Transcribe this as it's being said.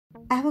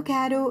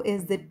Avocado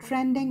is the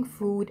trending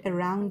food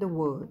around the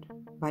world,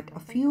 but a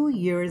few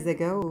years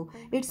ago,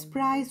 its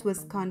price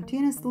was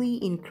continuously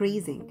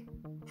increasing.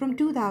 From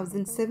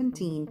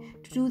 2017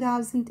 to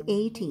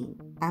 2018,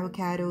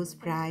 avocado's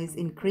price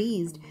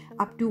increased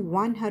up to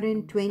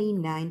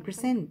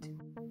 129%.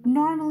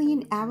 Normally,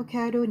 an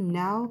avocado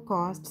now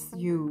costs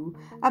you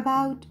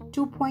about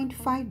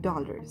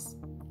 $2.5.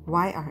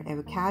 Why are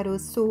avocados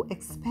so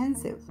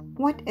expensive?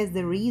 What is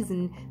the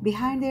reason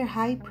behind their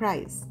high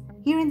price?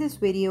 Here in this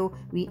video,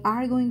 we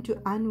are going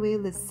to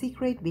unveil the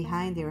secret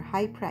behind their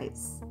high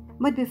price.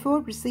 But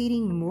before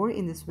proceeding more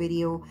in this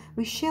video,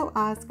 we shall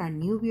ask our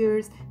new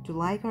viewers to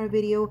like our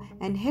video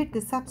and hit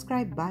the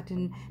subscribe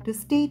button to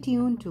stay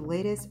tuned to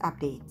latest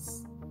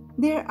updates.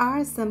 There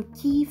are some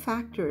key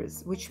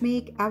factors which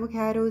make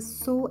avocados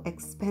so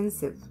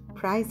expensive.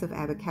 Price of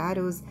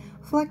avocados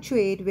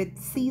fluctuate with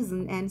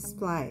season and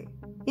supply.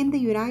 In the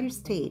United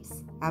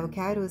States,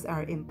 avocados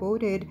are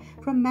imported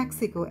from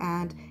Mexico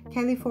and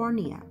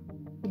California.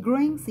 The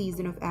growing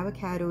season of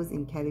avocados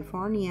in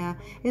California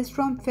is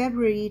from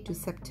February to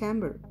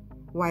September,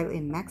 while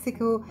in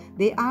Mexico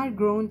they are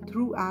grown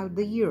throughout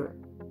the year.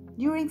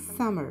 During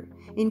summer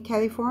in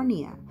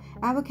California,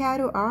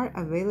 avocados are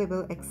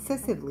available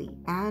excessively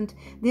and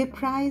their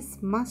price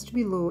must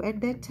be low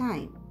at that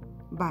time.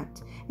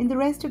 But in the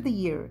rest of the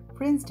year,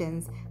 for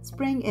instance,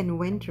 spring and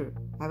winter,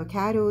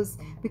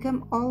 avocados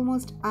become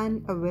almost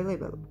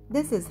unavailable.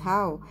 This is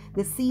how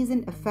the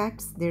season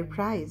affects their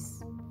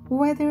price.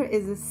 Weather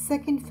is a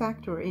second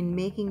factor in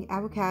making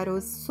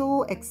avocados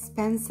so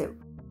expensive.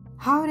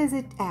 How does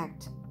it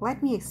act?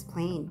 Let me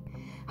explain.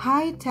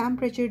 High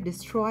temperature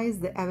destroys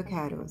the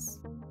avocados.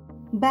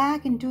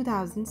 Back in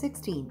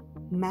 2016,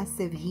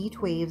 massive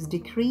heat waves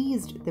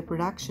decreased the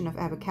production of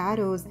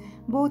avocados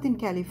both in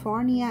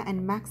California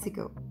and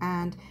Mexico,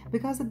 and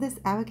because of this,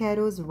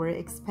 avocados were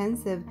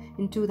expensive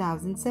in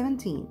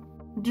 2017.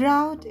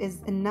 Drought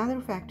is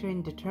another factor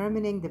in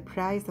determining the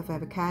price of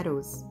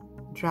avocados.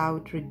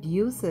 Drought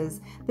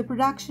reduces the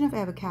production of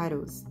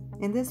avocados.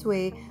 In this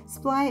way,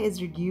 supply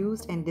is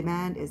reduced and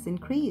demand is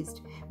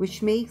increased,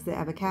 which makes the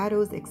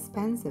avocados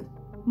expensive.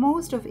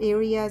 Most of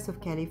areas of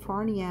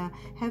California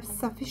have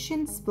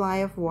sufficient supply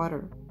of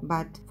water,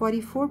 but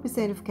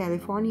 44% of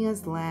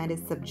California's land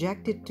is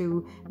subjected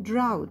to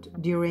drought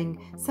during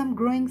some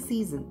growing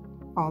season.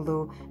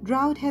 Although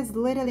drought has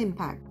little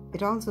impact,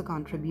 it also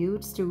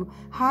contributes to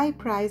high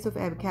price of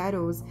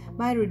avocados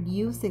by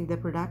reducing the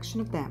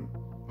production of them.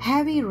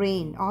 Heavy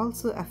rain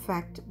also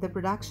affect the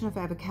production of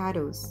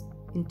avocados.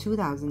 In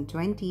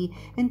 2020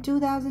 and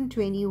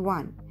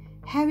 2021,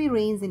 heavy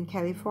rains in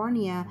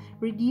California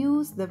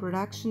reduced the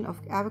production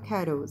of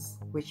avocados,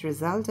 which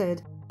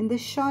resulted in the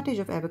shortage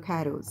of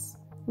avocados.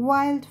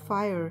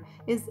 Wildfire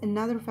is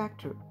another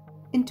factor.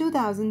 In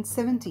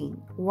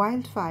 2017,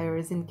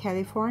 wildfires in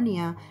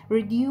California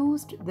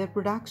reduced the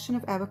production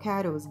of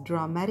avocados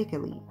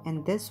dramatically,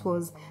 and this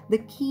was the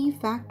key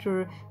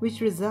factor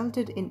which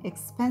resulted in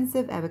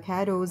expensive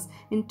avocados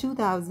in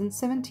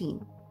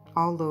 2017.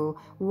 Although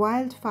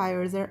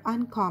wildfires are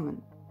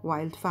uncommon,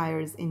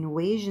 wildfires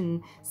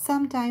invasion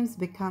sometimes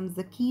becomes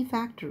the key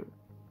factor.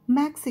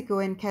 Mexico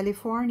and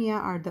California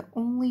are the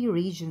only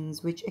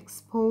regions which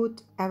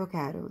export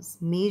avocados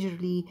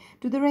majorly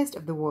to the rest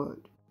of the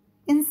world.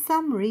 In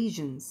some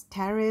regions,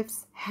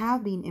 tariffs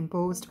have been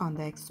imposed on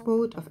the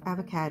export of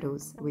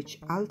avocados, which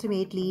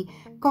ultimately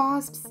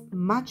costs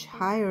much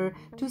higher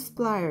to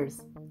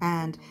suppliers,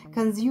 and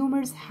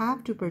consumers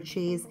have to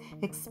purchase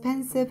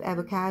expensive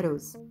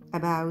avocados.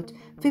 About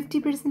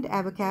 50%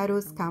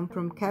 avocados come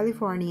from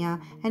California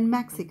and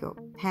Mexico.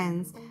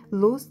 Hence,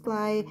 low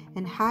supply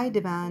and high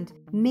demand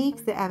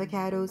makes the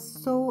avocados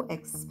so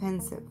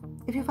expensive.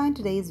 If you find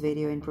today's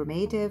video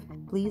informative,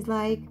 please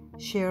like,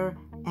 share,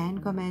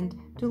 and comment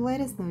to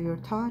let us know your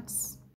thoughts.